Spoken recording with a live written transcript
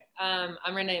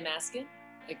I'm Renee Maskin.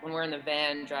 Like when we're in the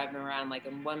van driving around, like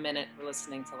in 1 minute we're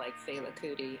listening to like Fela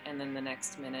Kuti, and then the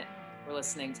next minute we're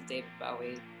listening to David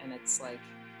Bowie, and it's like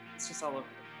it's just all over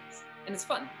the place, and it's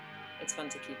fun. It's fun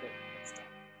to keep it mixed up.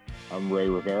 I'm Ray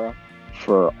Rivera.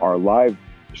 For our live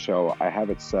show, I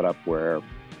have it set up where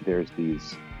there's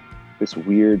this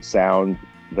weird sound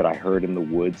that I heard in the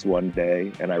woods one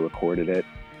day, and I recorded it.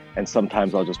 And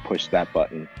sometimes I'll just push that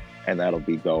button, and that'll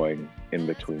be going in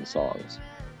between songs.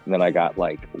 And then I got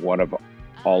like one of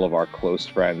all of our close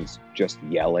friends just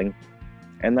yelling,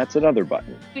 and that's another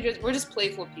button. We're just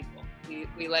playful people.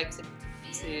 We like to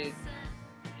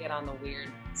get on the weird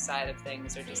side of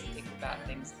things, or just think about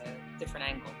things at a different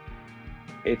angle.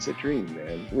 It's a dream,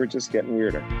 man. We're just getting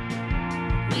weirder.